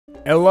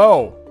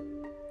Hello,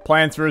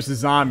 Plants vs.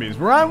 Zombies.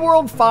 We're on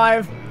World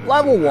 5,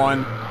 Level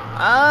 1.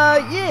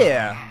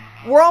 Yeah.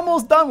 We're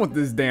almost done with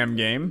this damn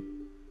game.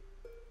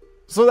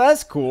 So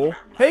that's cool.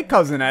 Hey,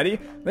 Cousin Eddie.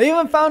 They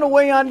even found a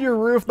way onto your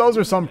roof. Those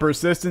are some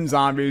persistent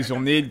zombies. You'll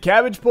need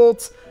cabbage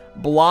bolts,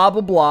 blah,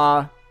 blah,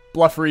 blah,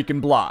 blah freaking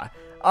blah.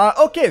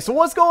 Okay, so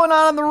what's going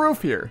on the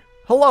roof here?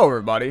 Hello,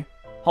 everybody.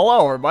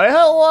 Hello, everybody.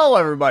 Hello,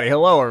 everybody.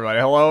 Hello, everybody.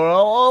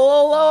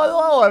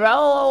 Hello,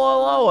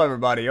 hello,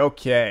 everybody.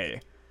 Okay.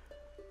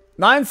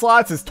 9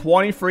 slots is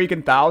 20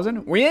 freaking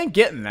thousand. We ain't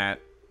getting that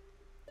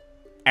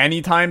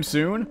anytime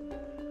soon.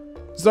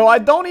 So I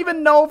don't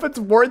even know if it's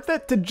worth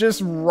it to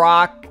just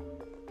rock.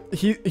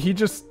 He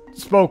just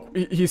spoke.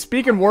 He's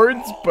speaking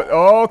words, but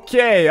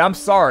okay. I'm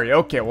sorry.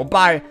 Okay, we're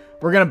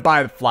gonna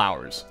buy the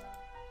flowers.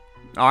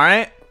 All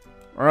right,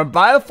 we're gonna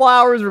buy the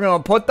flowers. We're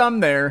gonna put them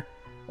there.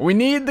 We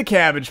need the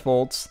cabbage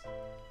bolts.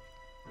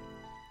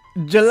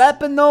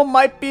 Jalapeno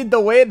might be the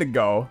way to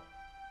go.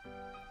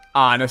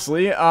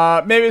 Honestly,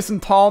 maybe some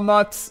tall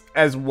nuts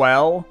as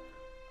well.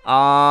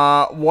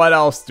 What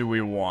else do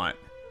we want?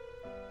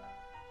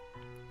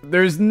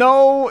 There's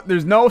no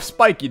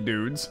spiky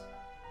dudes,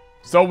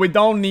 so we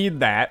don't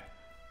need that.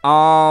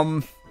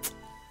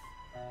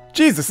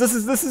 Jesus,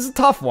 this is a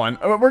tough one.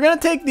 We're gonna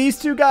take these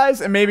two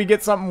guys and maybe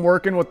get something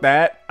working with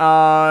that.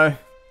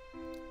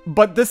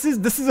 But this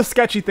is a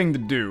sketchy thing to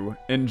do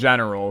in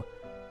general.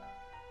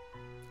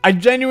 I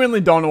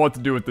genuinely don't know what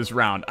to do with this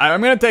round.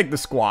 I'm gonna take the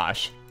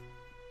squash.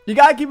 You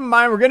gotta keep in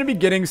mind we're gonna be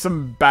getting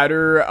some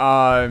better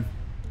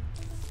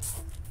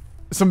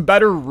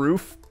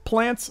roof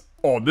plants.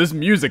 Oh, this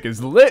music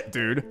is lit,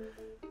 dude.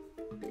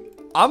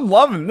 I'm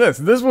loving this.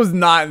 This was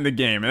not in the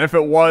game, and if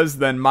it was,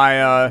 then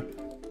my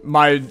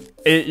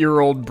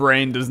 8-year-old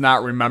brain does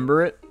not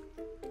remember it.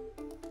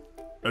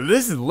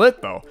 This is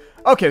lit, though.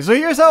 Okay, so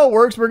here's how it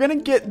works. We're gonna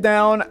get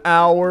down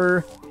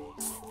our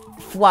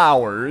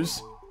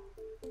flowers,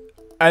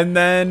 and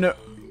then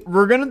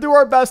we're gonna do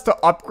our best to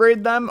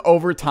upgrade them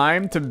over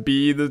time to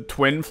be the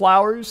twin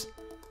flowers.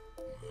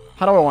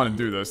 How do I want to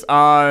do this?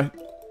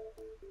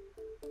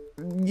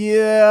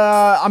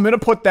 Yeah, I'm gonna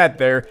put that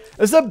there.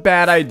 This is a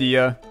bad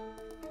idea.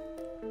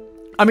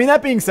 I mean,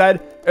 that being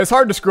said, it's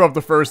hard to screw up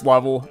the first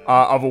level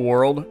of a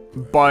world,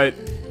 but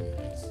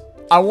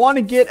I want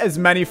to get as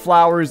many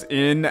flowers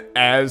in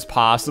as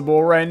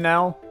possible right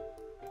now.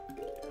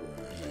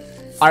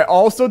 I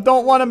also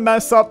don't want to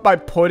mess up by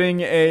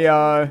putting a,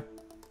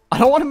 I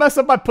don't want to mess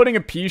up by putting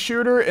a pea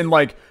shooter in,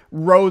 like,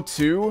 row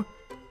 2.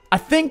 I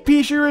think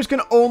pea shooters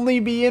can only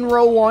be in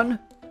row 1.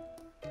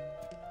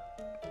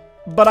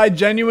 But I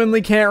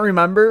genuinely can't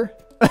remember.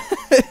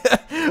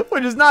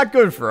 Which is not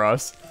good for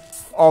us,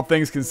 all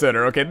things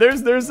considered. Okay,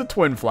 there's the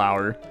twin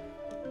flower.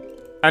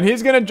 And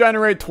he's going to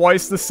generate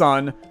twice the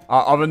sun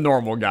of a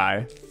normal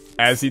guy,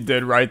 as he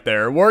did right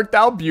there. Worked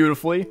out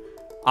beautifully.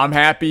 I'm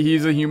happy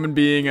he's a human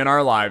being in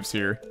our lives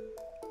here.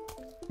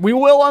 We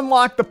will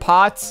unlock the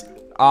pots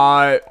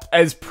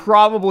as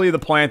probably the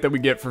plant that we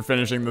get for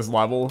finishing this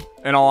level,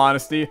 in all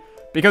honesty.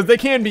 Because they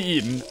can be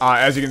eaten,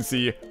 as you can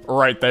see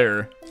right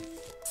there.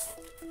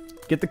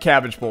 Get the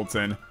cabbage bolts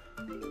in.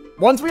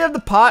 Once we have the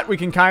pot, we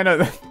can kind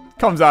of...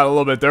 comes out a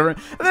little bit different.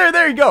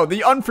 There you go.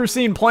 The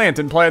unforeseen plant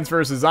in Plants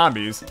vs.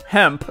 Zombies.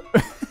 Hemp.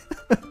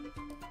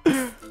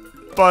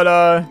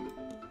 But,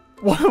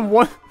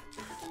 what?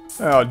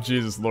 Oh,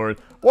 Jesus Lord.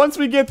 Once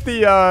we get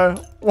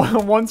the,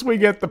 once we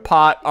get the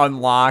pot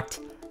unlocked,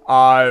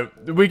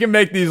 we can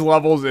make these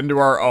levels into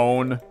our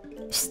own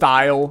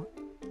style.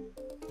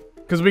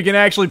 Because we can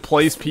actually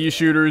place pea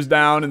shooters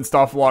down and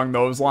stuff along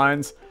those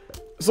lines.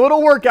 So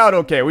it'll work out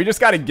okay. We just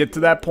got to get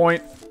to that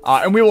point.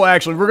 And we're going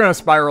to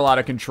spiral out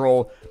of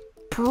control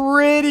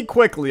pretty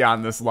quickly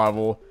on this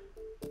level.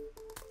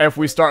 If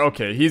we start...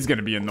 Okay, he's going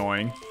to be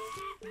annoying.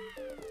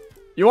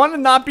 You want to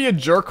not be a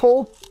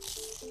jerkhole,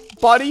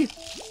 buddy?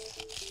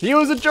 He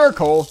was a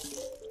jerkhole.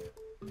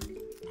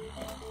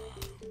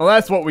 Well,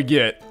 that's what we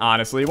get,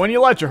 honestly. When you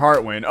let your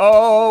heart win.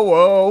 Oh,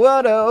 whoa,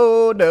 what,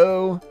 oh,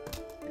 no.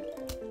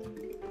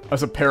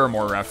 That's a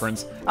Paramore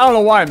reference. I don't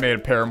know why I made a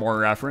Paramore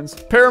reference.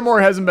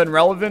 Paramore hasn't been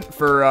relevant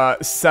for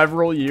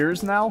several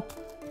years now.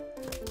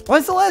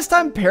 When's the last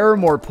time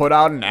Paramore put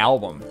out an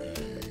album?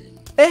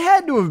 It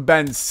had to have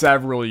been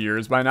several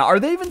years by now. Are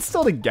they even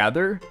still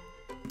together?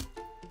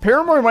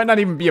 Paramore might not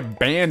even be a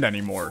band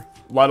anymore,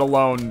 let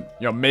alone,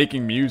 you know,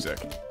 making music.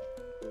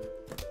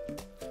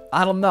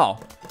 I don't know.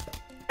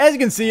 As you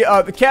can see,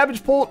 the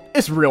cabbage pult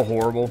is real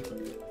horrible.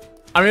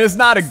 I mean, it's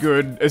not a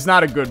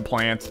good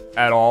plant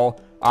at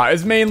all.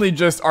 It's mainly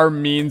just our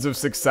means of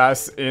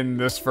success in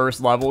this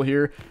first level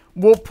here.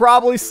 We'll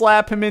probably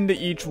slap him into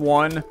each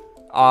one.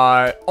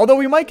 Although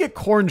we might get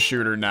corn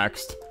shooter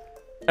next.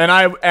 And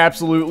I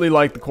absolutely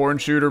like the corn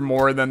shooter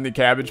more than the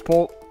cabbage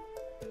pult.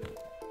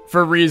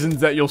 For reasons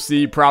that you'll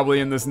see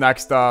probably in this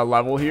next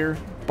level here.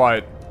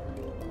 But,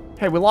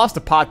 hey, we lost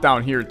a pot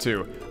down here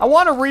too. I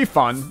want a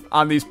refund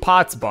on these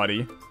pots,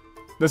 buddy.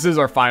 This is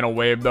our final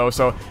wave though,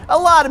 so a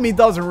lot of me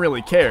doesn't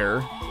really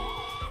care.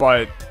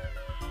 But...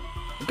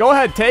 go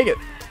ahead, take it.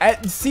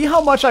 See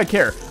how much I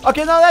care.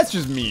 Okay, no, that's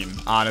just mean,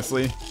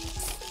 honestly.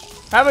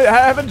 Have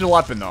a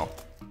jalopin, though.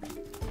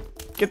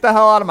 Get the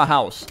hell out of my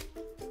house,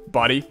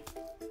 buddy.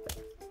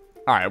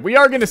 Alright, we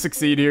are going to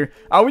succeed here.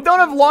 We don't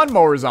have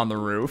lawnmowers on the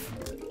roof.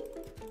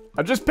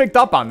 I just picked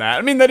up on that.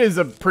 I mean, that is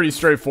a pretty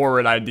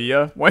straightforward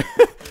idea when,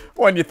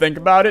 when you think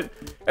about it.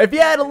 If you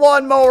had a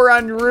lawnmower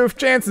on your roof,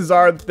 chances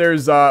are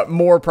there's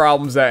more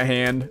problems at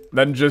hand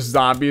than just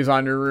zombies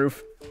on your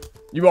roof.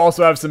 You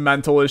also have some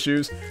mental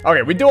issues.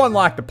 Okay, we do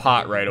unlock the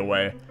pot right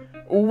away.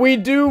 We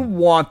do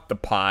want the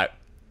pot.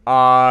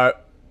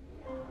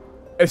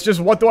 It's just,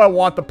 what do I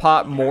want the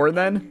pot more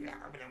than?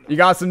 You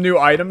got some new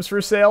items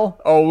for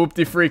sale? Oh,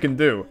 whoop-de-freaking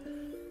do.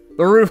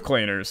 The roof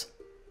cleaners.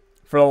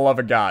 For the love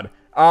of God.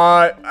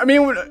 I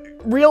mean,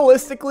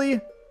 realistically,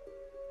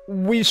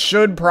 we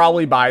should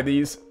probably buy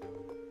these.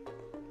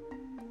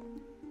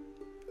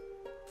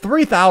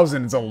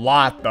 3,000 is a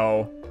lot,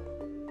 though.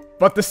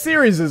 But the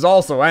series is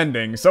also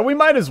ending, so we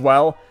might as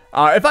well.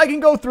 If I can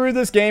go through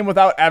this game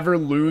without ever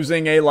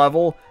losing a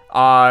level,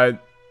 I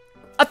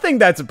think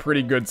that's a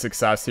pretty good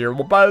success here.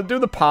 We'll do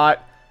the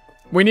pot.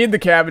 We need the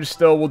cabbage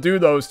still. We'll do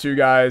those two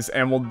guys,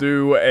 and we'll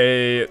do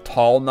a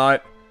tall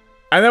nut.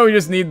 And then we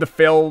just need the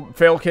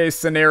fail case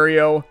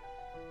scenario,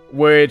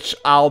 which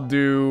I'll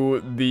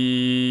do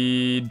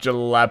the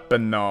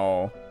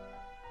jalapeno.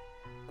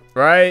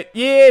 Right?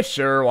 Yeah,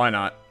 sure, why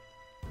not?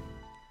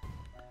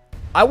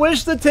 I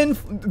wish the tin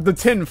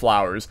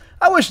flowers.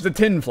 I wish the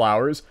tin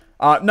flowers.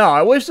 No,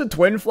 I wish the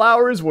twin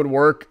flowers would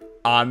work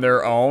on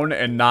their own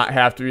and not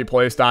have to be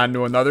placed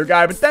onto another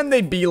guy, but then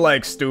they'd be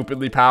like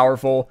stupidly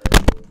powerful.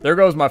 There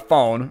goes my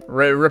phone,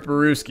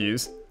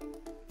 Ripperooskies.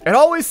 It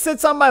always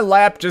sits on my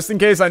lap just in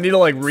case I need to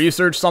like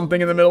research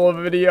something in the middle of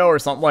a video or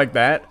something like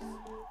that.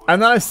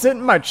 And then I sit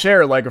in my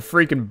chair like a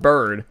freaking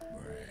bird,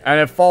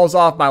 and it falls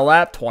off my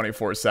lap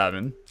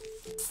 24/7.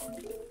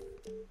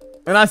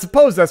 And I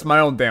suppose that's my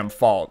own damn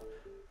fault.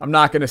 I'm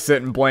not gonna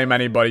sit and blame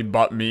anybody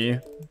but me,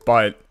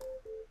 but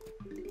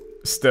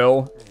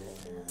still.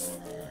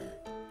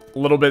 A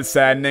little bit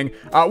saddening.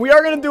 We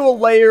are going to do a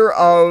layer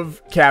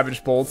of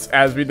cabbage bolts,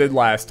 as we did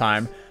last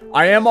time.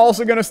 I am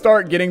also going to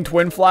start getting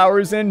twin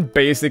flowers in,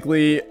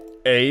 basically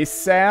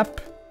ASAP.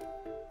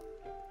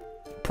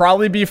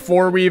 Probably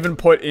before we even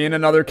put in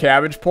another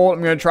cabbage bolt,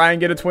 I'm going to try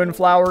and get a twin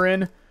flower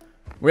in.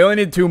 We only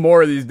need 2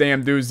 more of these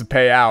damn dudes to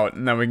pay out,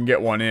 and then we can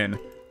get one in.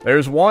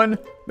 There's 1,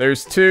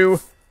 there's 2,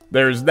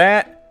 there's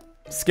that.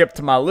 Skip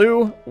to my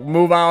loo,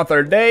 move on with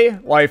our day,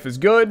 life is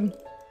good.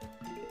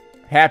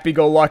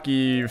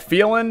 Happy-go-lucky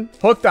feeling,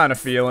 hooked on a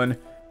feeling,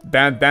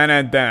 then,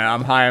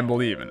 I'm high and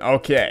believing.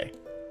 Okay.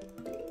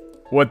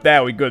 With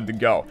that, we good to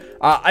go.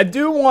 I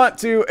do want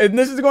to, and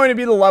this is going to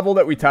be the level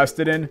that we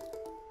tested in,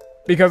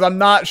 because I'm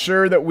not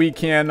sure that we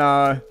can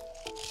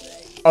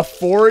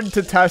afford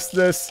to test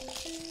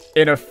this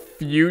in a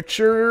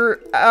future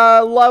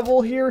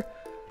level here.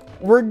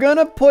 We're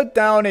gonna put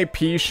down a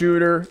pea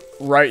shooter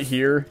right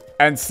here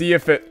and see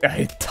if it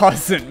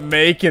doesn't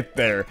make it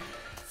there.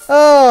 Oh.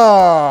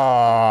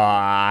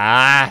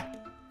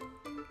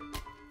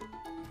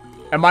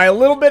 Am I a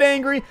little bit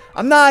angry?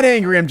 I'm not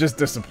angry, I'm just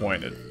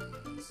disappointed.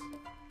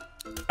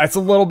 It's a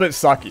little bit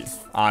sucky,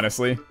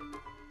 honestly.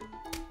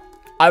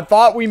 I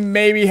thought we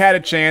maybe had a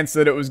chance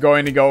that it was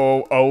going to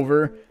go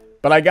over,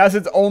 but I guess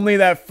it's only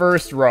that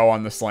first row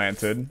on the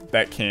slanted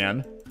that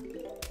can.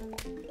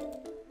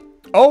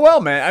 Oh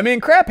well, man. I mean,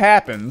 crap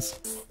happens.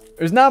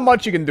 There's not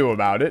much you can do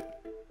about it.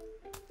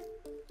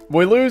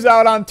 We lose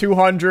out on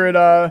 200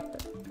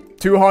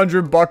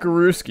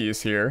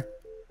 buckarooskies here.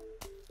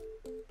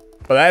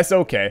 But that's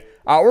okay.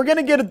 We're going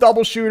to get a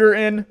double shooter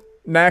in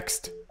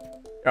next.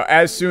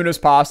 As soon as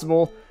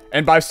possible.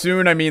 And by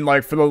soon, I mean,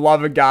 like, for the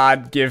love of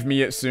God, give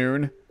me it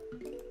soon.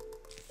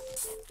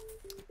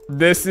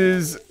 This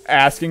is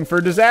asking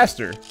for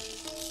disaster.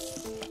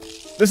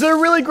 This is a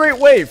really great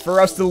way for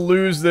us to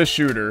lose this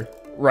shooter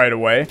right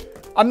away.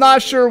 I'm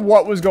not sure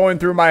what was going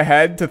through my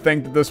head to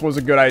think that this was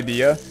a good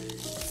idea.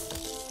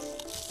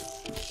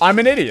 I'm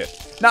an idiot.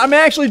 Now, I'm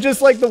actually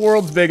just like the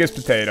world's biggest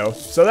potato,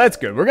 so that's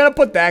good. We're going to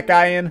put that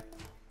guy in.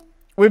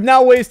 We've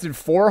now wasted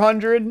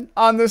 400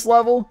 on this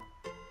level.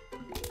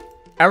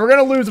 And we're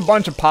going to lose a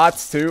bunch of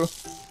pots, too.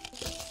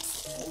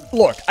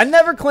 Look, I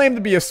never claimed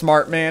to be a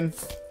smart man.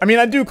 I mean,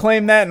 I do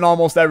claim that in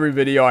almost every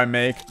video I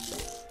make.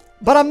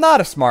 But I'm not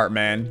a smart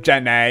man,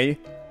 Jenny.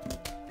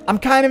 I'm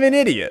kind of an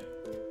idiot.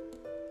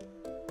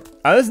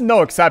 Now, this is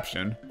no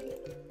exception.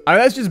 I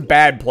mean, that's just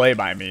bad play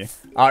by me.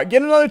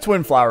 Get another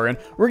twin flower in.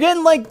 We're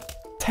getting like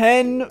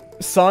 10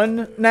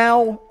 sun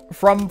now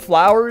from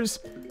flowers,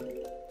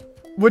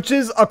 which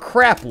is a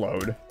crap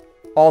load,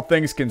 all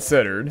things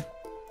considered.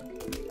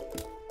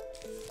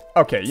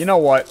 Okay, you know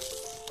what?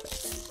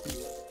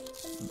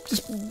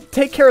 Just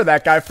take care of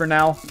that guy for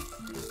now.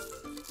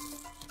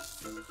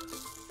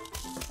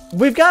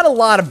 We've got a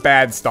lot of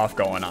bad stuff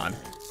going on.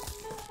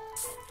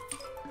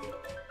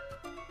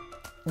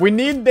 We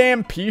need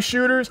damn pea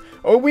shooters.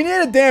 Oh, we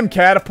need a damn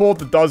catapult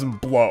that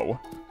doesn't blow.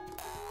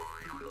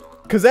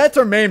 Because that's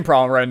our main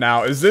problem right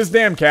now, is this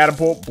damn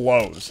catapult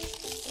blows.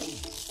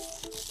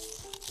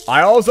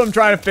 I also am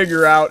trying to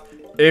figure out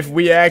if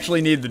we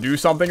actually need to do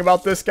something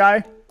about this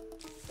guy.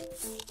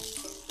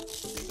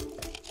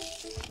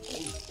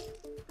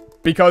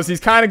 Because he's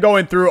kind of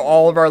going through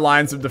all of our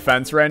lines of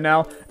defense right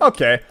now.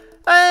 Okay.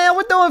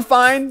 We're doing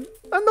fine.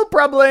 No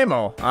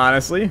problemo,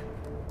 honestly.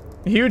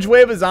 Huge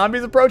wave of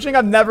zombies approaching.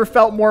 I've never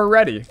felt more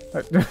ready.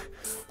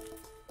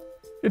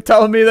 You're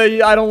telling me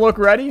that I don't look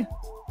ready?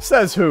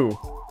 Says who?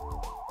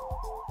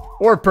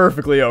 Or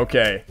perfectly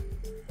okay.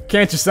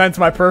 Can't you sense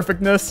my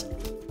perfectness?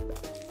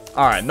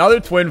 Alright, another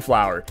twin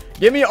flower.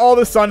 Give me all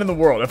the sun in the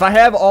world. If I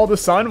have all the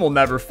sun, we'll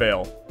never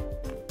fail.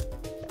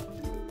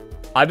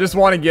 I just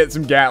want to get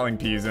some Gatling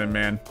peas in,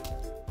 man.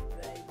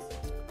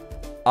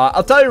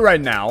 I'll tell you right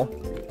now.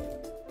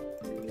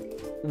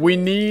 We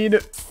need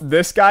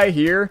this guy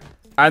here.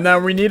 And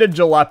then we need a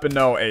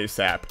jalapeno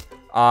ASAP.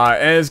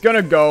 And it's going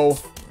to go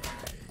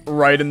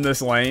right in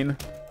this lane.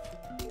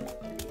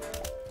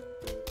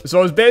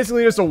 So it's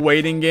basically just a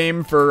waiting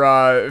game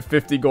for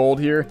 50 gold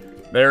here.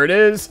 There it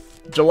is.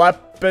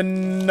 Jalapa,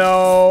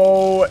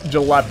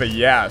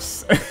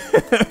 yes.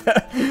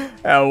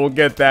 And we'll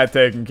get that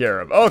taken care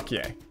of.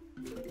 Okay.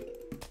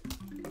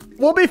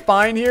 We'll be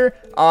fine here.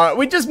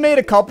 We just made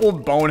a couple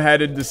of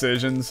boneheaded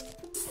decisions.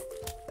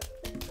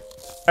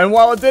 And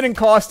while it didn't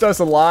cost us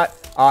a lot,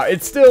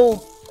 it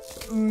still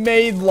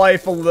made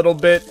life a little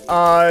bit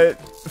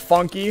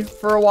funky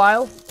for a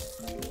while.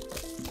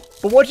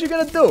 But what you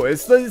gonna do?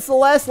 It's the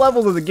last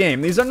levels of the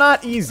game. These are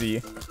not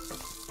easy.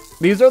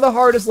 These are the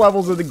hardest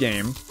levels of the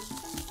game.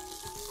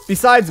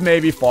 Besides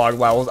maybe fog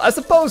levels. I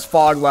suppose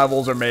fog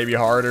levels are maybe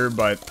harder,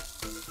 but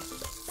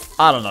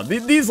I don't know.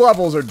 These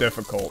levels are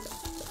difficult.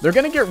 They're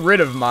gonna get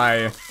rid of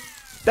my...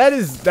 That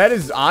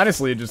is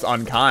honestly just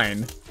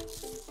unkind.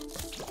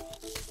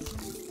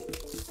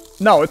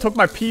 No, it took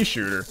my pea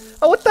shooter.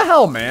 Oh, what the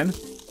hell, man?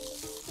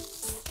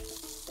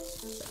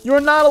 You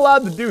are not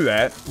allowed to do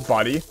that,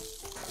 buddy.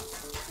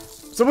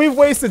 So we've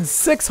wasted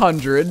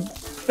 600.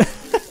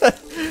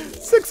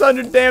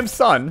 600 damn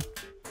sun.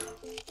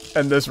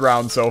 In this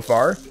round so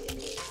far.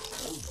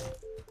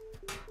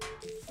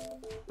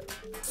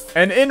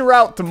 And en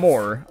route to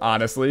more,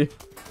 honestly.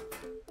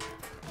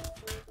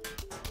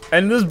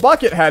 And this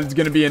bucket head's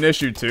gonna be an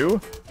issue too.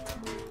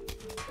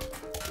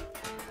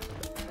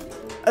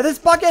 This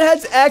bucket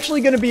head's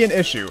actually gonna be an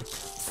issue.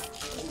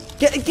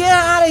 Get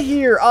out of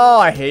here! Oh,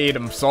 I hate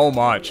him so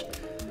much.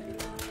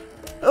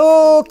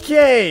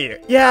 Okay,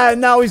 yeah,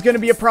 now he's gonna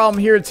be a problem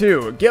here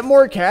too. Get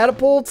more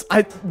catapults?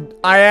 I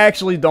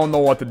actually don't know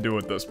what to do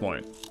at this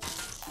point.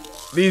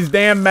 These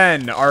damn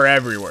men are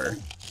everywhere.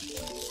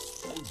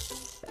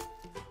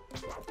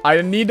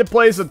 I need to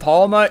place a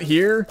tall nut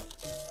here.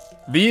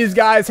 These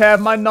guys have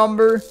my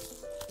number.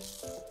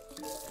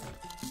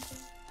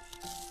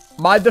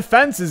 My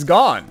defense is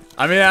gone.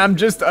 I mean,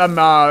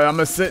 I'm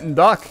a sitting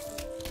duck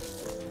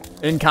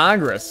in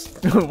Congress,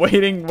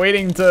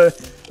 waiting to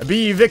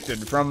be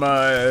evicted from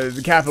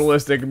the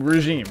capitalistic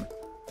regime.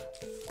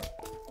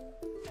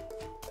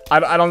 I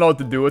don't know what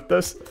to do with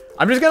this.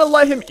 I'm just gonna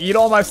let him eat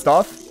all my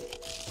stuff.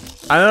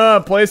 I'm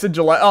gonna place a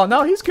Gillette. Oh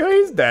no, he's good.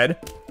 He's dead.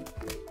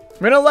 I'm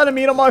gonna let him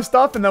eat all my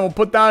stuff, and then we'll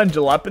put down a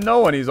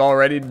jalapeno when he's all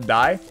ready to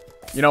die.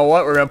 You know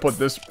what? We're gonna put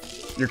this.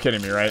 You're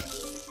kidding me, right?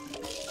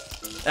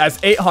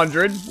 That's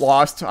 800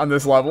 lost on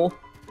this level.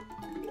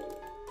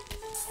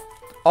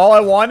 All I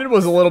wanted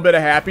was a little bit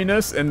of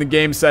happiness, and the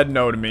game said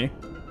no to me.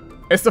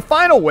 It's the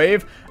final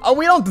wave. Oh,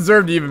 we don't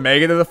deserve to even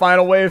make it to the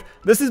final wave.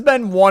 This has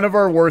been one of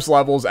our worst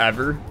levels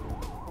ever.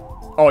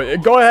 Oh,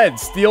 go ahead.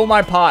 Steal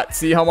my pot.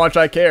 See how much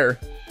I care.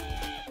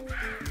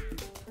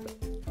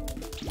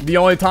 The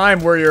only time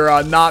where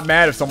you're not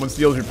mad if someone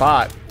steals your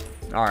pot.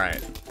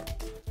 Alright.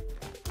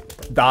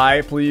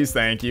 Die, please.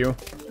 Thank you.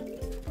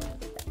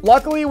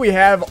 Luckily, we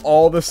have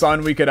all the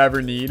sun we could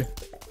ever need.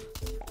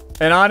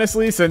 And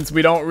honestly, since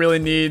we don't really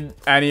need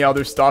any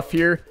other stuff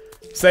here,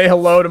 say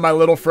hello to my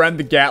little friend,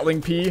 the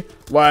Gatling pea.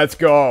 Let's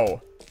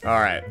go.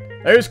 Alright.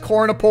 There's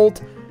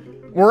Cornapult.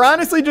 We're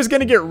honestly just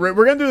gonna get rid...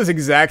 We're gonna do this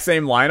exact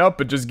same lineup,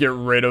 but just get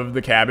rid of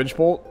the Cabbage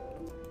Pult.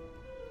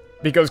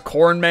 Because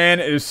Corn Man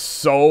is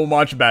so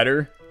much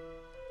better.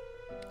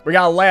 We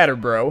got a ladder,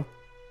 bro.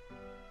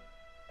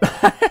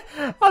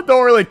 I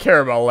don't really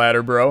care about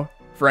ladder, bro.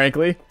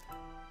 Frankly.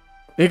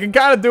 He can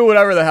kind of do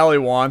whatever the hell he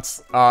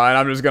wants. And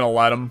I'm just gonna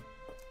let him.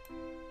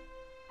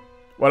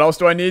 What else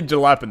do I need?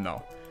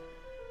 Jalapeno.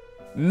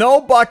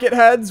 No bucket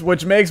heads,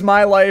 which makes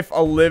my life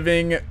a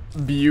living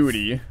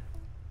beauty.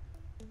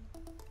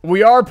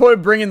 We are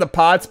bringing the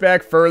pots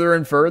back further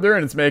and further,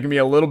 and it's making me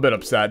a little bit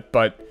upset.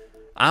 But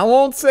I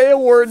won't say a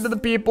word to the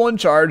people in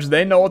charge.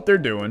 They know what they're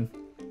doing.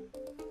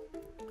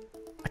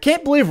 I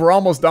can't believe we're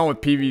almost done with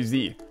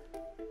PvZ.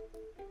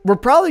 We're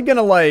probably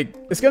gonna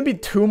it's gonna be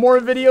 2 more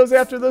videos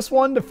after this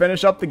one to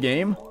finish up the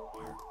game.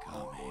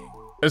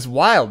 It's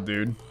wild,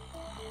 dude.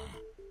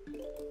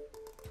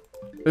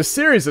 This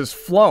series has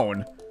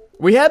flown.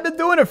 We had been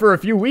doing it for a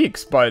few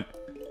weeks, but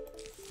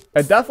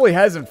it definitely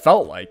hasn't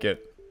felt like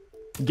it.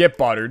 Get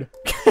buttered.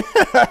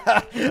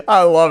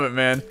 I love it,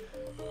 man.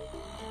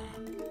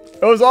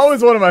 It was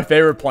always one of my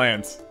favorite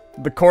plants.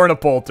 The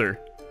Cornapulter.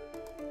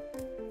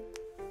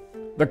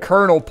 The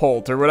kernel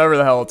pult, or whatever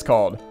the hell it's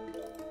called.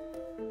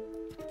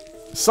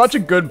 Such a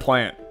good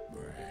plant.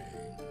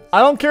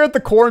 I don't care if the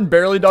corn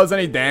barely does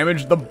any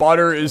damage. The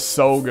butter is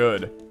so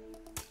good.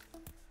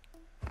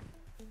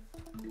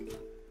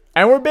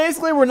 And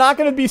we're not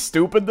going to be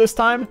stupid this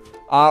time.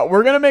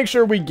 We're going to make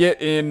sure we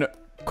get in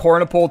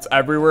cornipults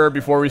everywhere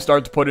before we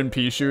start to put in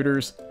pea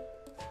shooters.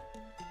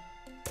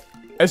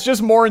 It's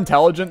just more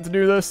intelligent to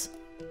do this.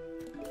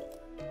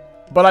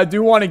 But I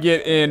do want to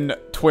get in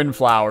twin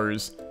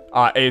flowers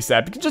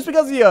ASAP. Just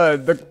because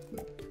the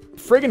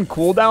friggin'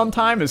 cooldown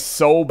time is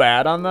so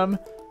bad on them.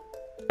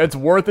 It's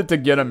worth it to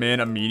get them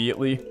in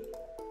immediately.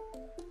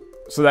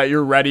 So that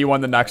you're ready when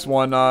the next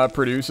one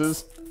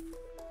produces.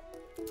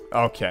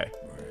 Okay.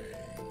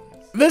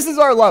 This is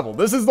our level.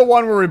 This is the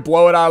one where we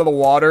blow it out of the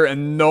water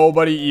and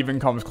nobody even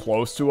comes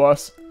close to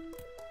us.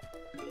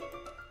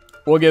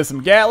 We'll get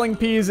some Gatling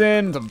peas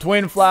in, some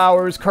twin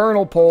flowers,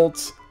 kernel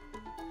pults,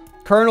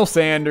 kernel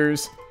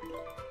sanders,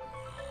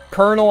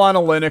 kernel on a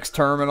Linux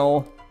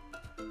terminal.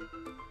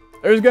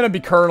 There's gonna be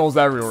kernels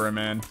everywhere,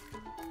 man.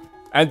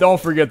 And don't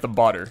forget the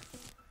butter.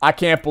 I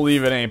can't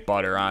believe it ain't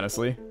butter,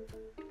 honestly.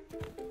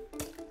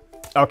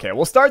 Okay,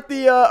 we'll start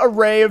the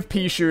array of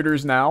pea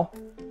shooters now.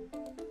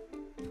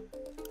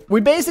 We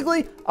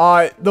basically,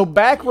 the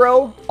back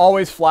row,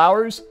 always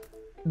flowers.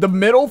 The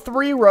middle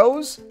 3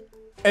 rows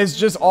is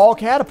just all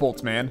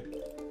catapults, man.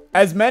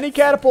 As many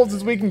catapults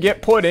as we can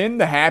get put in,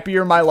 the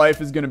happier my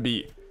life is going to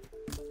be.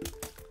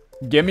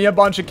 Give me a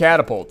bunch of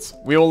catapults.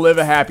 We will live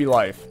a happy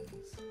life.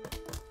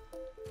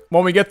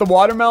 When we get the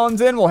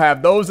watermelons in, we'll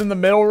have those in the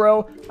middle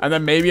row, and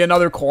then maybe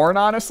another corn,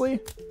 honestly.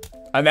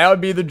 And that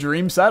would be the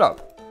dream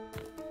setup.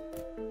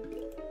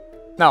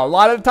 Now, a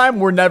lot of the time,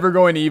 we're never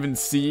going to even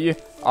see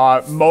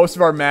most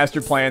of our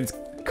master plans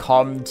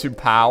come to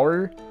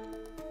power.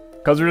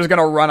 Because we're just going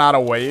to run out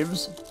of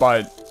waves.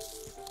 But,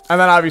 and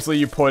then obviously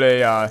you put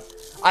a,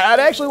 I'd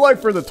actually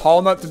like for the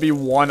tall nut to be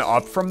one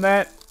up from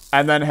that.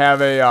 And then have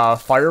a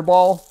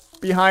fireball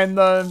behind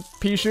the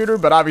pea shooter.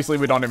 But obviously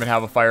we don't even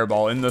have a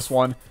fireball in this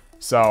one.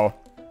 So,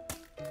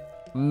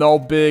 no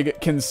big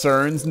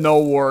concerns, no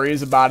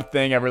worries about a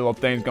thing. Every little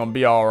thing's going to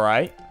be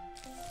alright.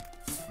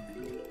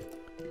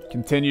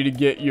 Continue to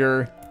get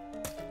your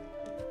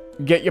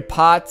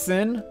pots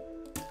in.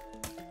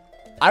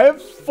 I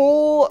have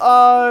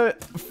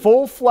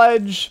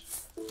full-fledged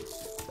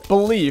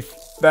belief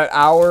that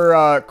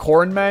our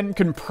corn men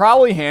can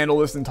probably handle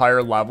this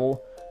entire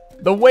level.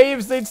 The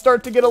waves, they'd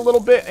start to get a little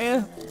bit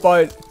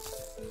but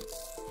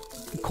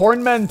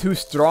corn men too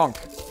strong.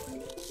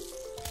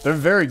 They're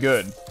very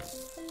good.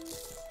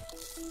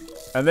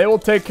 And they will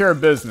take care of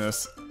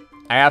business.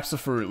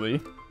 Absolutely.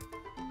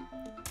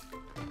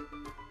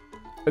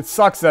 It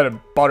sucks that a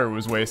butter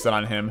was wasted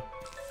on him.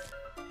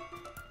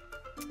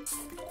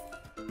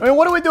 I mean,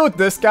 what do we do with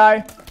this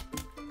guy?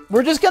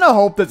 We're just gonna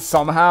hope that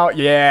somehow...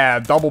 Yeah,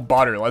 double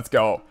butter. Let's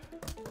go.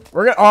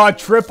 We're gonna... Oh,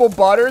 triple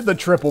butter? The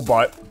triple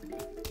butt.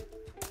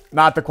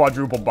 Not the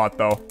quadruple butt,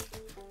 though.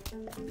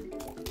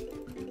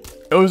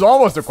 It was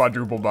almost a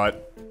quadruple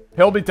butt.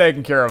 He'll be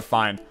taken care of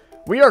fine.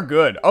 We are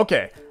good.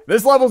 Okay.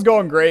 This level's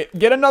going great.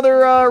 Get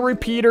another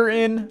repeater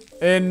in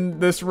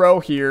this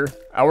row here.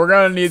 We're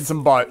going to need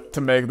some butt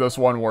to make this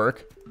one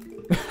work.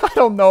 I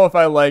don't know if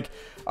I like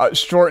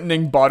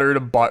shortening butter to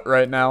butt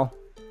right now.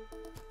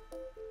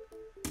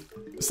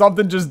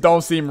 Something just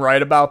don't seem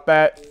right about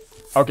that.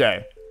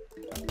 Okay.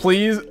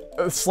 Please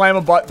slam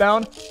a butt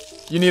down.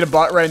 You need a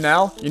butt right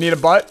now. You need a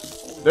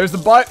butt. There's the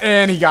butt,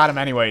 and he got him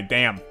anyway.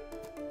 Damn.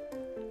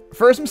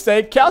 First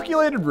mistake.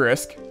 Calculated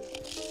risk.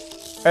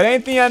 It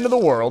ain't the end of the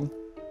world.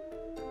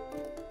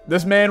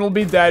 This man will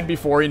be dead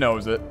before he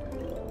knows it.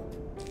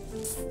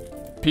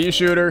 Pea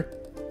shooter.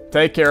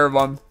 Take care of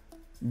him.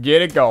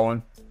 Get it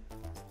going.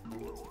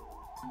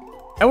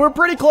 And we're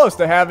pretty close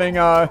to having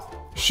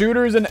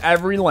shooters in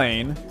every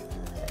lane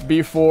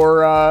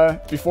before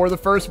the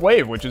first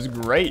wave, which is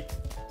great.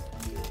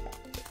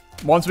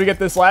 Once we get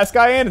this last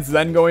guy in, it's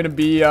then going to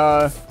be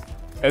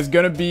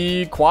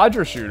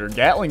quadra shooter,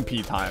 Gatling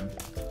Pea time.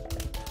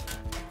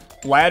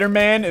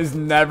 Ladderman is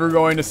never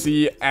going to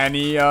see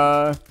any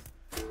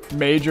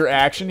major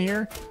action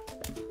here.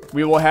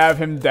 We will have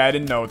him dead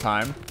in no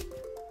time.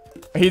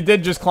 He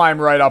did just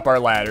climb right up our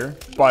ladder,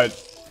 but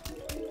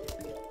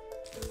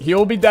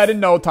he'll be dead in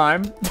no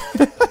time.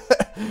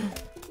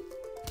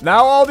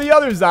 Now all the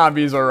other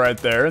zombies are right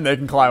there, and they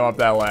can climb up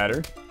that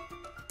ladder.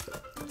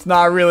 It's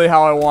not really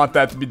how I want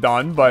that to be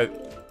done,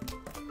 but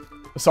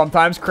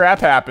sometimes crap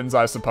happens,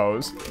 I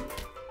suppose.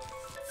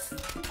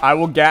 I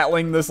will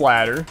Gatling this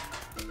ladder.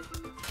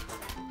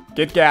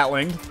 Get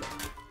Gatling.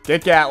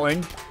 Get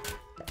Gatling.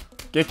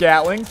 Get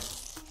Gatling.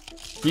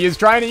 He is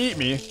trying to eat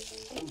me.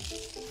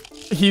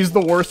 He's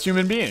the worst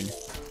human being.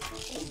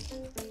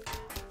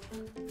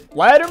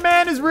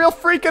 Ladderman is real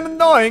freaking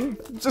annoying.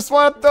 Just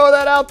want to throw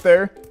that out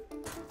there.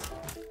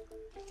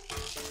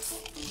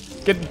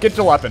 Get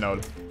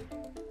Jalapeno.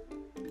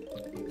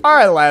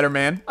 Alright,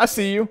 Ladderman. I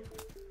see you.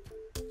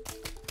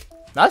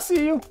 I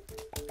see you.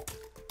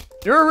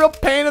 You're a real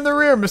pain in the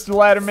rear, Mr.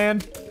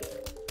 Ladderman.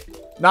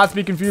 Not to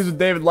be confused with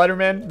David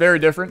Letterman. Very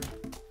different.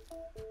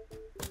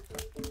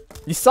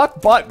 You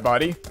suck butt,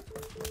 buddy.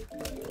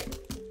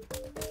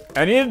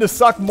 I needed to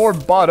suck more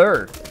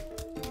butter.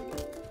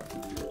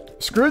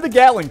 Screw the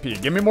Gatling Pea.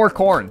 Give me more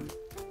corn.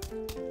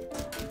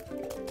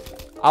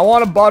 I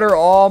want to butter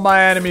all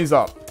my enemies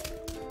up.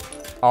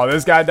 Oh,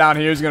 this guy down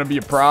here is going to be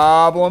a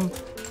problem.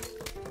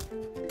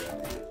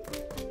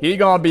 He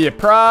going to be a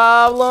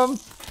problem.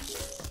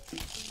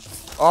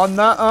 Oh,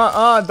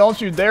 no, don't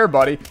you dare,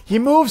 buddy. He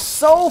moves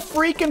so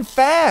freaking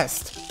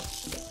fast.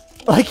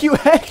 Like, you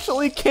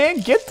actually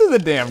can't get to the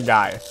damn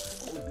guy.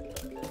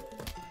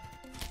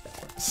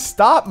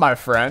 Stop, my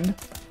friend.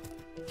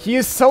 He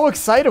is so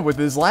excited with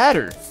his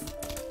ladder.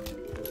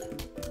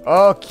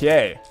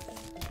 Okay.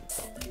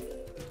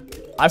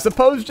 I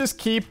suppose just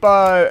keep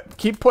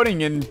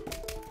putting in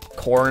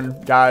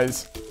corn,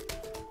 guys.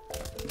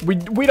 We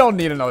don't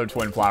need another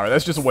twin flower.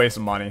 That's just a waste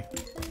of money.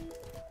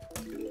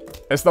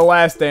 It's the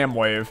last damn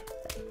wave.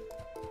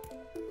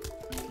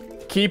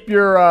 Keep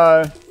your,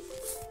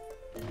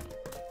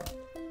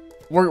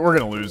 We're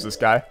gonna lose this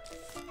guy.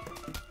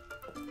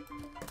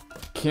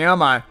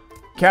 Come on.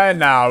 Okay,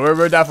 no,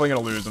 we're definitely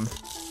gonna lose him.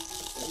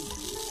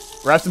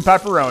 Rest in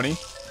pepperoni.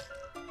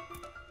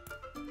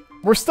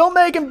 We're still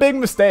making big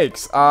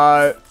mistakes.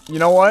 You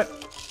know what?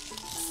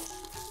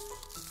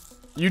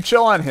 You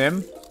chill on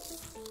him.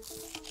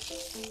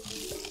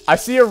 I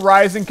see a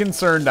rising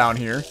concern down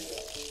here.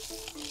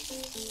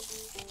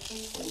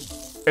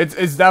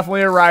 It's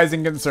definitely a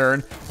rising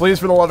concern. Please,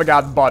 for the love of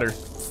God, butter.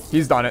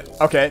 He's done it.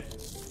 Okay.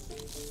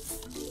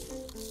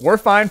 We're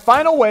fine.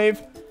 Final wave.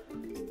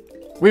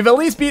 We've at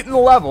least beaten the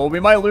level. We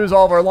might lose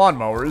all of our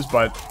lawnmowers,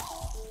 but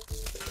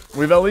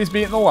we've at least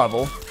beaten the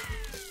level.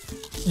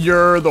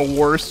 You're the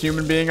worst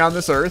human being on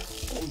this earth.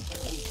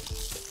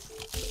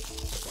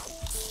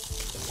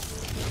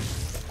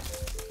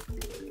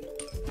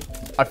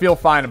 I feel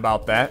fine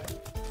about that.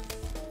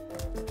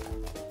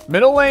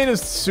 Middle lane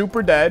is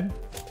super dead.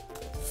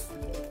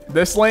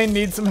 This lane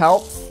needs some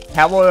help.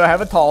 Have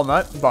a tall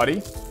nut,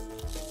 buddy.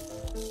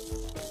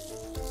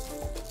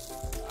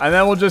 And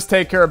then we'll just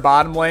take care of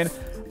bottom lane.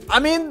 I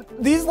mean,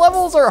 these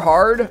levels are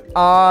hard.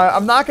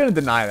 I'm not going to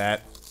deny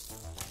that.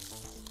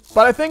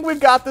 But I think we've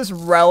got this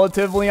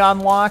relatively on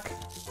lock.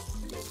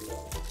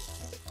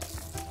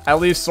 At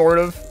least sort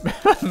of.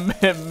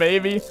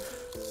 Maybe.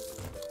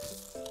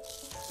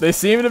 They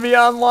seem to be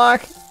on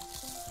lock.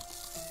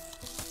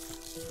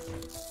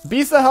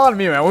 Beats the hell out of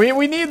me, man.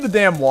 We need the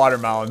damn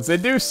watermelons. They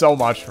do so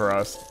much for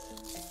us.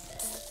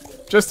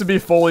 Just to be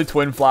fully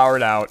twin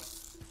flowered out.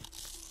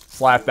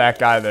 Slap that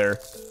guy there.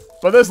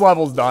 But this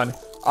level's done.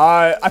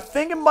 I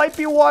think it might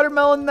be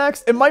watermelon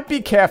next. It might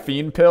be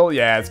caffeine pill.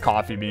 Yeah, it's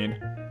coffee bean.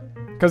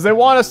 Because they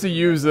want us to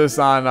use this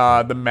on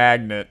the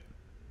magnet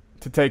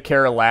to take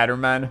care of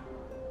laddermen.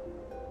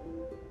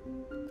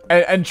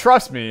 And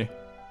trust me,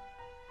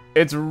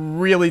 it's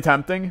really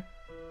tempting.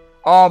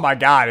 Oh my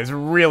god, it's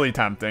really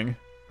tempting.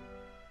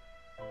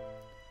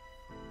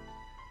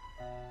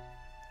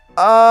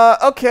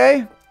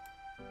 Okay.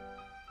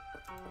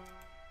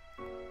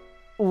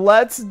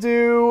 Let's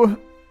do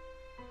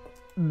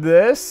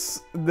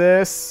this.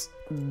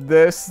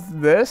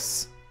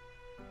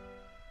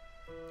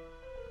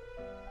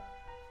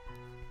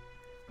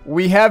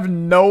 We have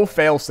no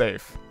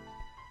failsafe.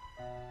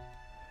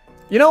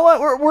 You know what?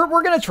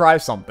 We're gonna try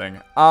something.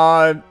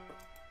 We're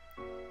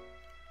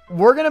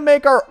gonna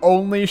make our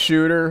only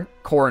shooter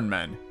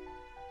cornmen.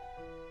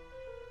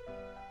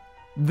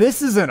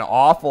 This is an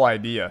awful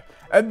idea.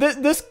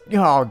 This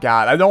oh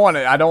god, I don't want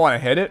to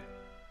hit it.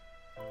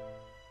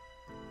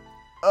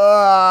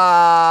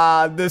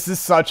 This is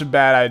such a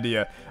bad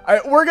idea.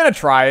 We're gonna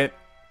try it.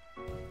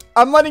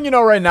 I'm letting you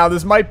know right now,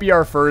 this might be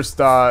our first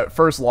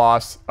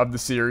loss of the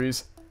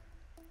series.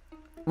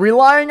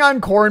 Relying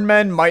on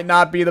cornmen might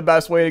not be the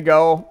best way to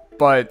go,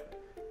 but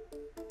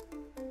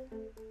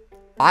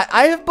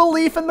I have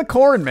belief in the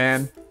corn,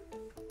 man.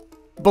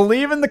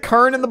 Believe in the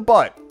kern in the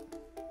butt.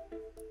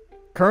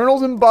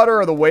 Kernels and butter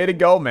are the way to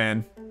go,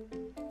 man.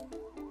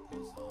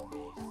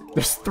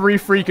 There's 3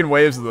 freaking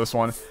waves of this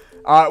one.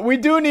 We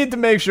do need to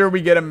make sure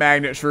we get a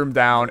magnet shroom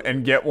down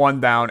and get one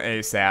down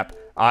ASAP.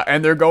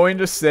 And they're going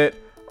to sit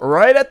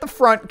right at the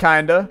front,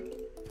 kinda.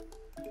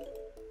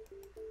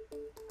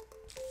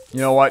 You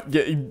know what?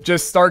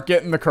 Just start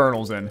getting the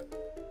kernels in.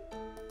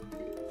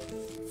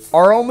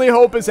 Our only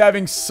hope is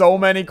having so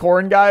many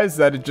corn guys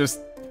that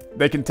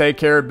they can take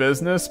care of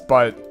business,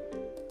 but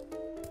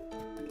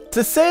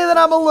to say that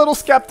I'm a little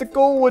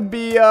skeptical would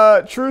be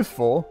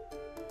truthful.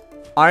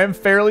 I am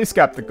fairly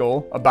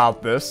skeptical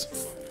about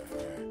this.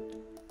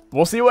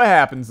 We'll see what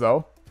happens,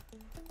 though.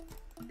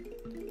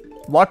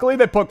 Luckily,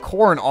 they put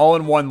corn all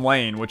in one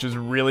lane, which is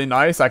really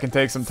nice. I can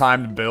take some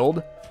time to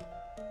build.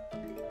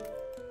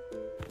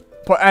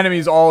 Put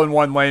enemies all in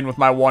one lane with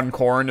my one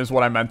corn is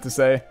what I meant to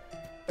say.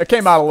 It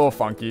came out a little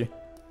funky.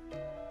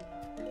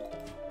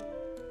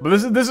 But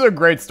this is a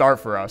great start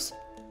for us.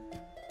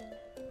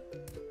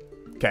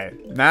 Okay,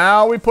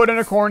 now we put in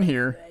a corn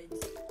here.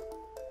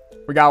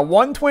 We got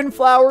one twin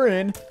flower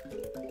in.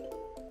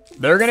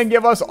 They're going to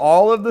give us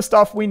all of the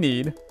stuff we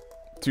need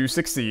to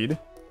succeed.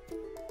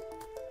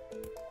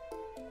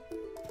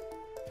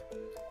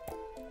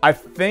 I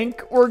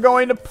think we're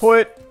going to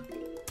put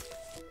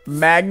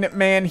Magnet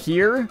Man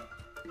here.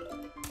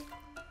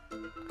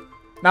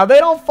 Now, they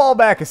don't fall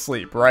back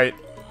asleep, right?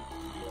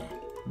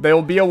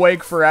 They'll be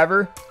awake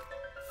forever.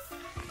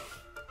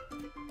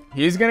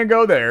 He's going to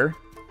go there.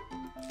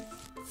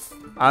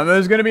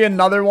 There's going to be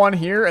another one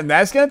here, and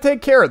that's going to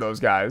take care of those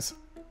guys.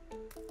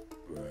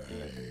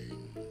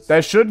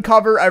 That should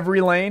cover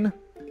every lane.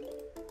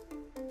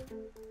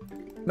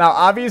 Now,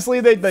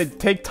 obviously, they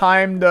take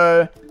time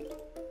to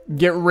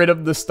get rid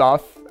of the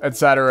stuff,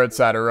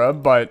 etc.,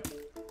 but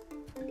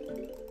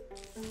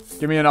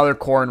give me another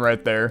corn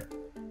right there.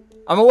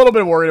 I'm a little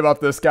bit worried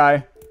about this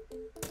guy.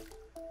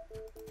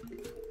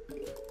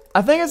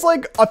 I think it's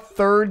like a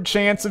third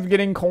chance of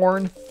getting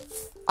corn.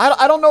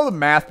 I don't know the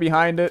math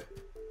behind it.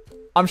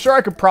 I'm sure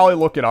I could probably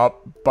look it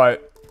up,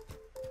 but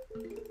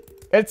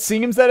it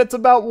seems that it's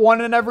about 1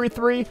 in every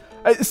 3.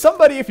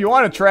 Somebody, if you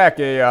want to track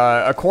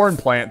a corn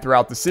plant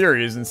throughout the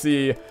series and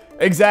see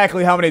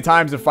exactly how many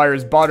times it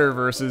fires butter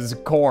versus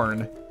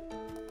corn.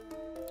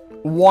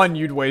 1,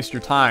 you'd waste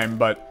your time,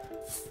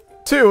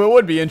 but 2, it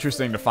would be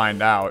interesting to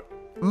find out.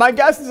 My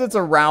guess is it's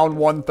around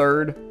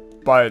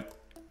 1/3, but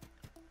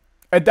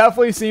it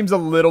definitely seems a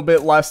little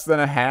bit less than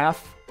a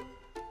half.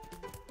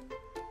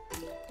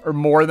 Or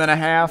more than a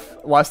half.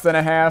 Less than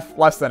a half.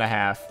 Less than a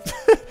half.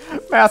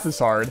 Math is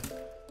hard.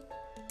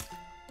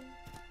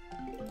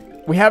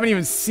 We haven't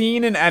even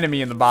seen an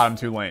enemy in the bottom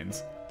 2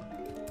 lanes.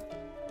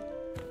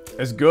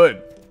 It's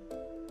good.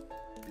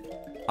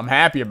 I'm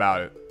happy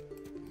about it.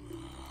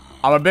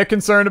 I'm a bit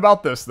concerned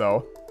about this,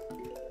 though.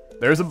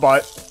 There's a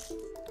butt.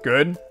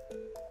 Good.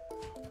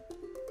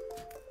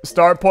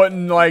 Start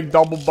putting, like,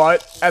 double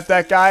butt at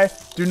that guy.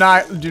 Do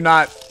not.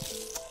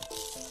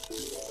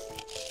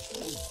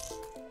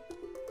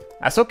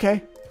 That's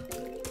okay.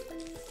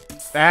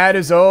 That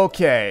is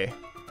okay.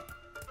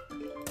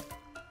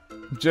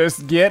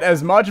 Just get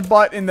as much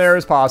butt in there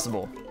as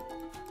possible.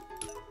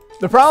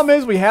 The problem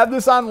is we have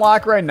this on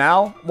lock right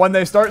now. When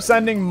they start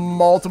sending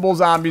multiple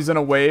zombies in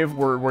a wave,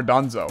 we're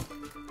donezo.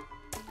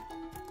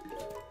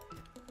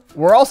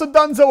 We're also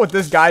donezo with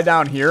this guy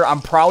down here.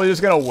 I'm probably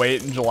just going to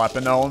wait and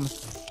Jalapeno him.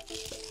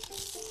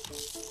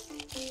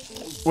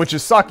 Which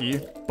is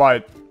sucky,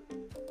 but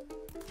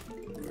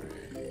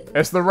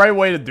it's the right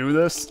way to do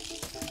this.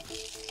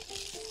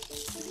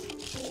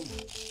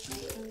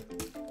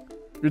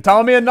 You're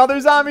telling me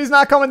another zombie's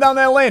not coming down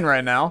that lane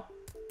right now?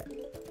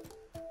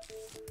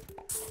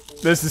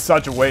 This is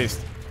such a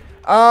waste.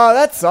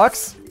 That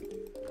sucks.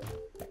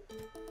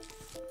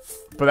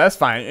 But that's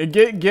fine.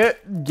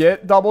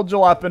 Get double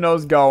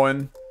jalapenos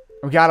going.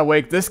 We gotta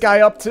wake this guy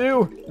up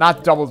too.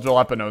 Not double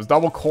jalapenos,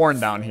 double corn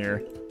down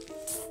here.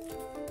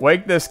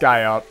 Wake this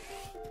guy up.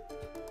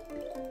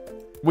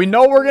 We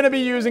know we're gonna be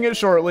using it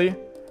shortly.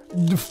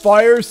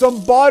 Fire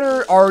some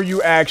butter. Are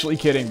you actually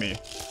kidding me?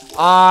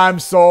 I'm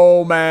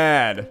so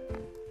mad.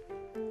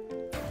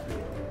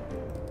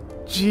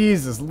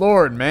 Jesus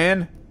Lord,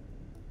 man.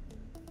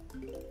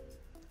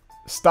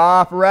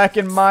 Stop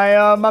wrecking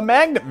my my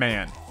Magnet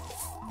Man.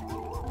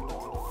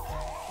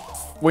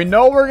 We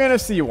know we're gonna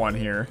see one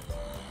here.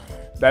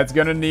 That's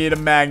gonna need a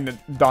magnet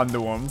done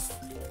to him.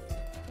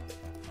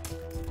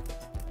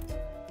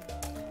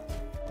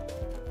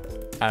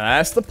 And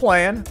that's the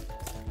plan.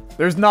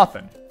 There's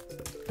nothing.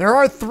 There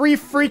are 3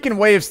 freaking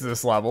waves to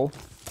this level.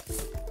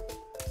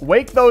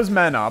 Wake those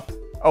men up.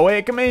 Oh,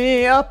 wake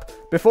me up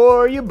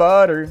before you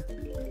butter.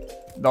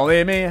 Don't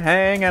leave me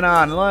hanging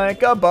on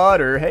like a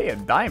butter. Hey, a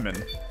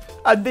diamond.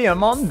 A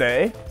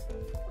diamante.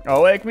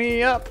 Oh, wake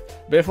me up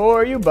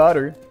before you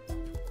butter.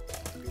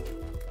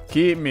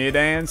 Keep me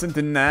dancing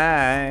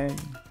tonight.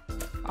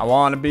 I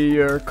want to be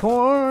your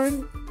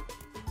corn.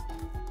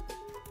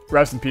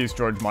 Rest in peace,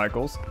 George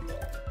Michaels.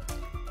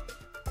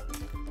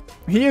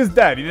 He is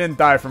dead. He didn't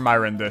die from my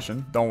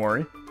rendition. Don't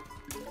worry.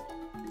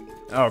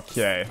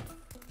 Okay.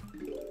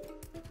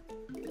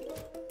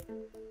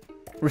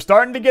 We're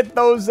starting to get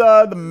those,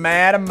 the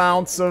mad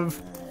amounts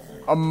of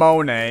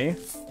Amone.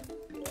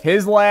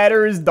 His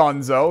ladder is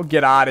donezo.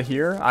 Get out of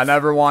here. I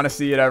never want to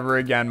see it ever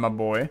again, my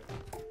boy.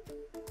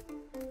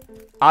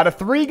 Out of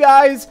 3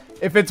 guys,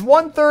 if it's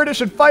 1/3, it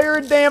should fire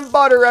a damn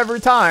butter every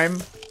time.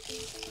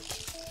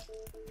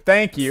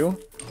 Thank you.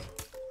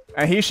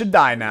 And he should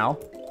die now.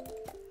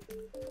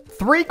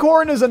 3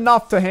 corn is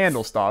enough to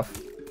handle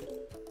stuff.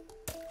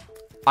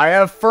 I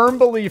have firm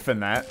belief in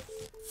that.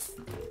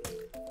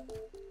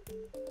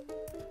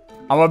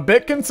 I'm a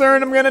bit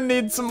concerned I'm gonna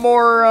need some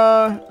more,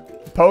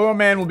 Pogo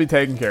Man will be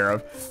taken care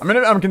of.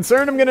 I'm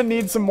concerned I'm gonna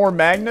need some more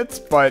magnets,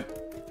 but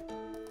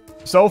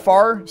so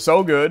far,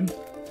 so good.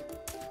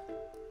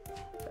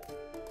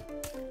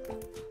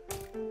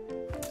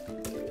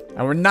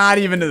 And we're not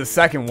even to the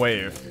second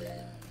wave.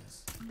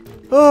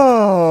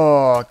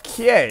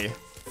 Okay.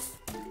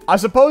 I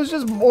suppose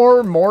just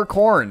more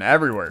corn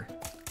everywhere.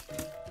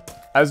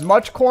 As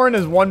much corn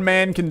as one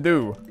man can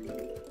do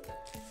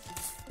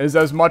is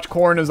as much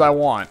corn as I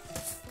want.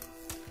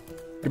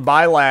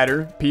 Goodbye,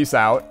 ladder. Peace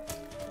out.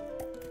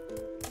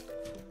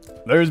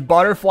 There's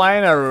butter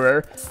flying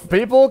everywhere.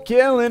 People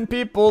killing,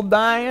 people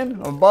dying.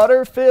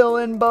 Butter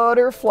filling,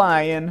 butter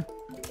flying.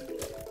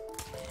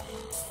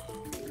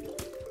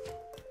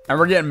 And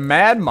we're getting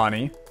mad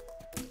money.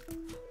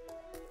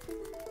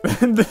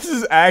 This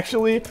is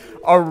actually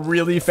a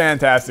really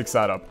fantastic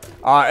setup.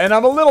 And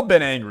I'm a little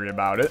bit angry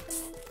about it,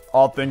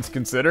 all things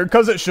considered,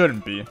 because it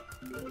shouldn't be.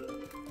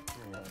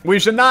 We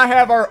should not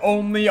have our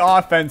only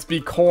offense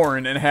be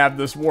corn and have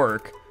this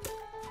work.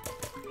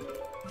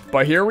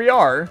 But here we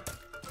are.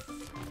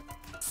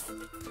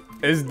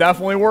 It's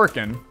definitely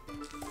working.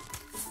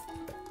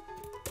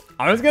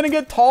 I'm just going to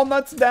get tall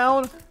nuts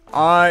down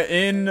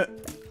in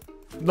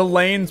the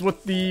lanes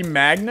with the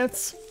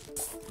magnets.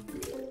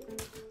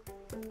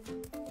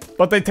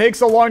 But they take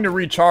so long to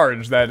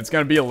recharge that it's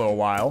going to be a little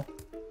while.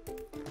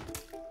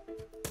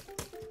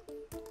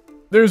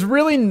 There's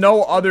really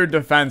no other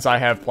defense I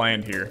have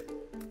planned here.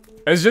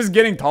 It's just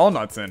getting tall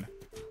nuts in.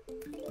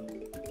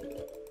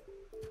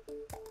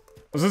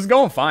 This is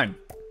going fine.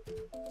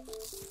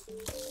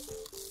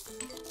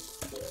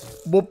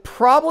 We'll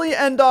probably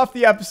end off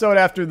the episode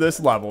after this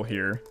level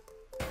here.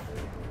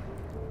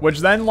 Which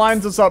then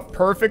lines us up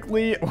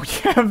perfectly. We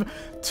have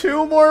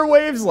 2 more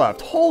waves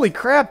left. Holy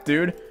crap,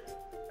 dude.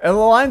 It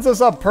lines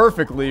us up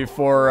perfectly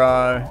for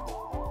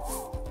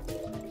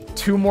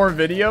 2 more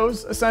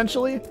videos,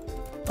 essentially.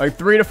 Like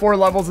 3 to 4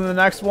 levels in the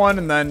next one,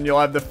 and then you'll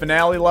have the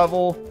finale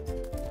level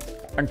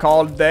and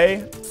call it a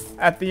day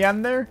at the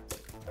end there.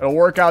 It'll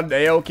work out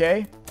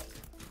a-okay.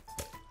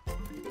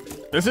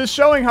 This is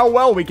showing how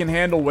well we can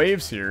handle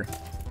waves here.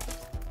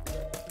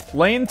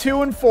 Lane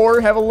 2 and 4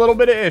 have a little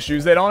bit of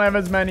issues. They don't have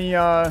as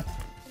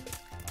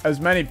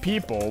many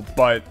people,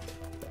 but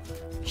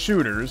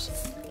shooters.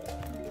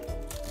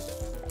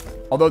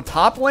 Although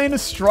top lane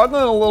is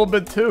struggling a little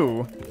bit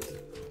too.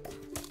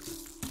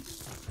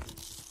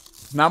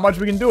 Not much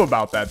we can do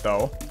about that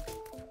though.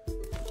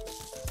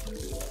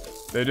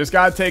 They just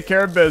gotta take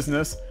care of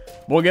business.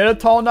 We'll get a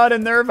tall nut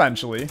in there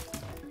eventually.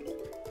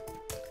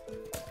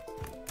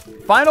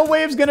 Final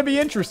wave's gonna be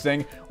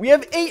interesting. We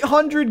have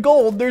 800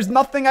 gold. There's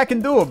nothing I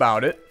can do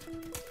about it.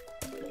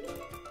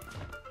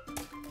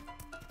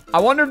 I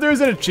wonder if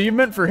there's an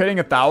achievement for hitting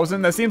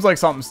 1,000. That seems like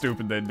something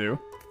stupid they'd do.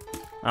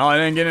 Well, I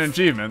didn't get an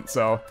achievement,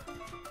 so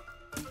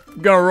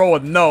I'm gonna roll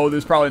with no.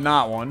 There's probably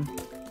not one.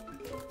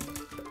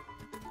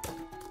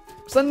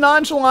 It's a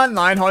nonchalant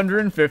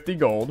 950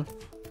 gold.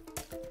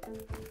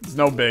 It's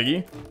no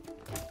biggie.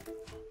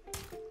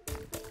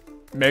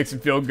 Makes him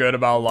feel good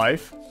about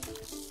life.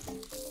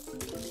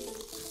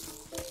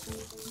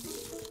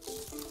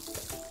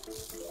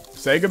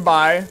 Say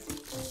goodbye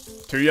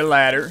to your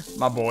ladder,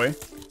 my boy.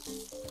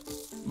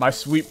 My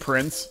sweet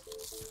prince.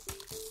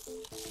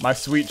 My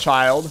sweet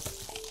child.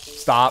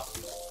 Stop.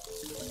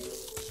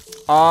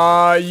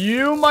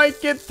 You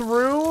might get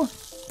through.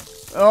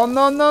 Oh,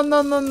 no, no,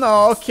 no, no,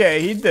 no.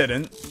 Okay, he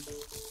didn't.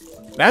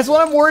 That's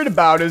what I'm worried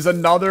about, is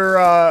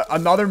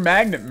another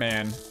magnet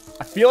man.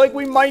 I feel like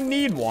we might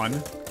need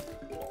one.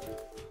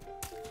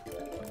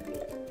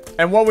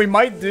 And what we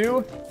might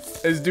do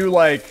is do,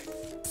 like,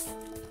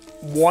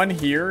 one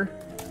here.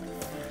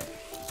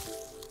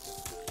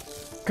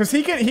 Because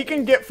he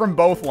can get from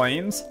both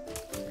lanes.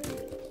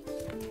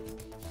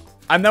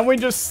 And then we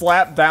just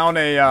slap down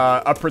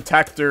a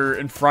protector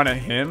in front of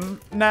him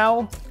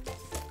now.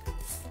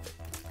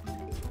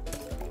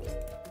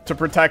 To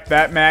protect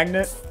that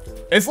magnet.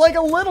 It's like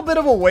a little bit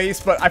of a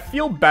waste, but I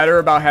feel better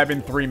about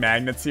having 3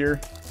 magnets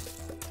here.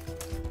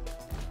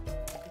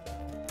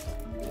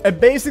 It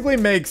basically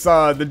makes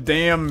the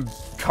damn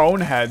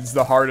cone heads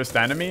the hardest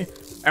enemy.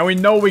 And we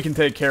know we can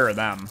take care of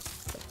them.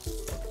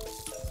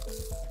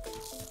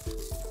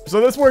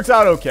 So this works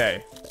out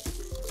okay.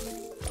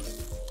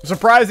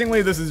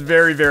 Surprisingly, this is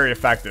very, very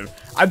effective.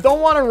 I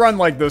don't want to run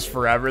like this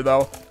forever,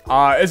 though.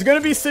 It's going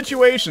to be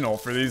situational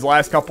for these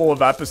last couple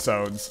of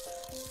episodes.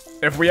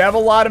 If we have a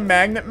lot of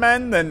magnet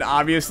men, then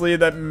obviously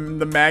the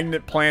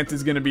magnet plant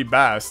is going to be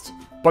best.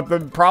 But the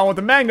problem with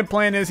the magnet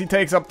plant is he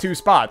takes up 2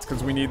 spots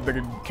because we need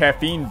the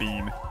caffeine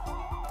bean.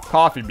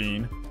 Coffee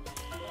bean.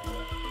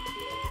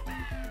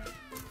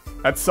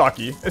 That's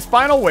sucky. It's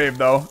final wave,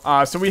 though.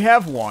 So we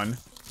have 1.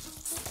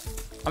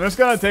 I'm just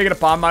going to take it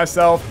upon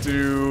myself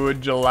to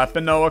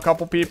Jalapeno a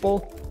couple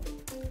people.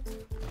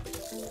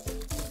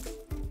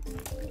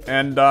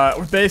 And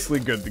we're basically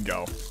good to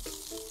go.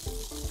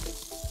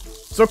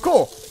 So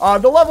cool.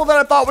 The level that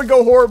I thought would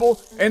go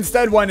horrible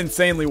instead went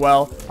insanely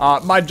well.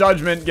 My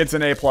judgment gets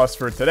an A+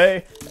 for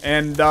today.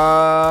 And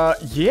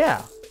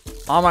yeah,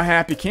 I'm a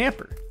happy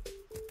camper.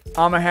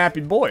 I'm a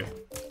happy boy.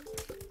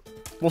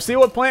 We'll see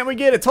what plant we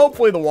get. It's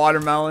hopefully the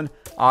watermelon.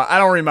 I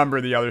don't remember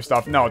the other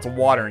stuff. No, it's a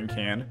watering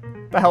can.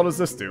 What the hell does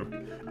this do?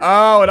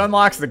 Oh, it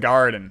unlocks the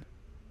garden.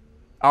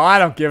 Oh, I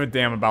don't give a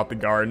damn about the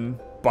garden,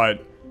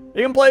 but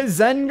you can play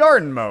Zen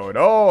garden mode.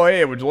 Oh,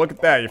 hey, would you look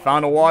at that? You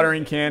found a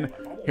watering can.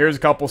 Here's a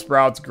couple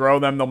sprouts. Grow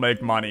them, they'll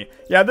make money.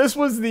 Yeah, this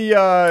was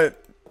the,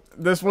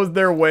 this was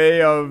their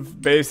way of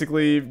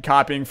basically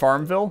copying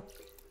Farmville.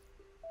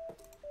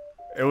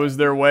 It was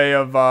their way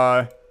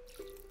of,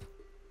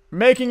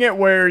 making it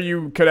where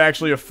you could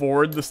actually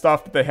afford the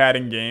stuff that they had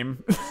in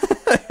game.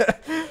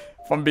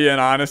 If I'm being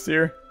honest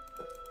here.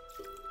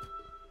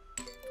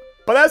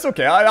 But that's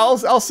okay.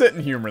 I'll sit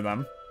and humor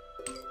them.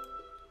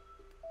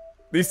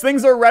 These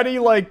things are ready,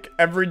 like,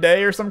 every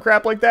day or some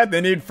crap like that. They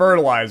need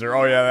fertilizer.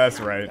 Oh, yeah, that's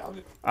right.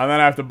 And then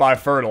I have to buy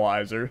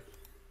fertilizer.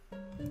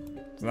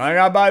 So now I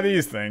gotta buy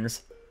these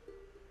things.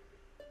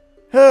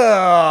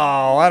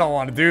 Oh, I don't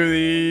want to do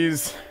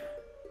these.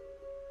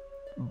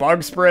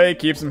 Bug spray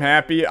keeps them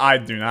happy. I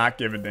do not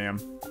give a damn.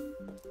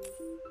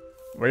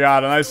 We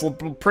got a nice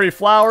little pretty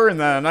flower and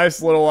then a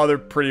nice little other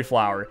pretty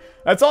flower.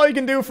 That's all you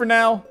can do for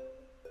now.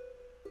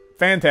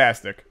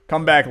 Fantastic.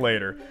 Come back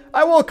later.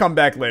 I will come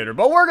back later,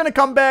 but we're gonna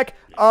come back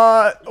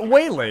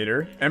way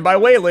later, and by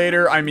way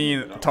later I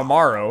mean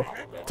tomorrow,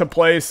 to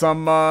play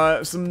some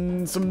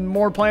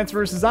more Plants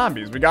vs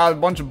Zombies. We got a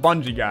bunch of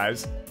Bungie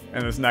guys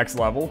in this next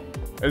level.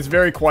 It's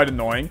very quite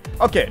annoying.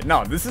 Okay,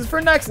 no, this is for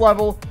next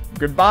level.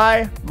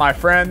 Goodbye, my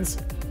friends.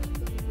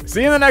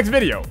 See you in the next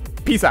video.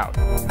 Peace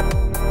out.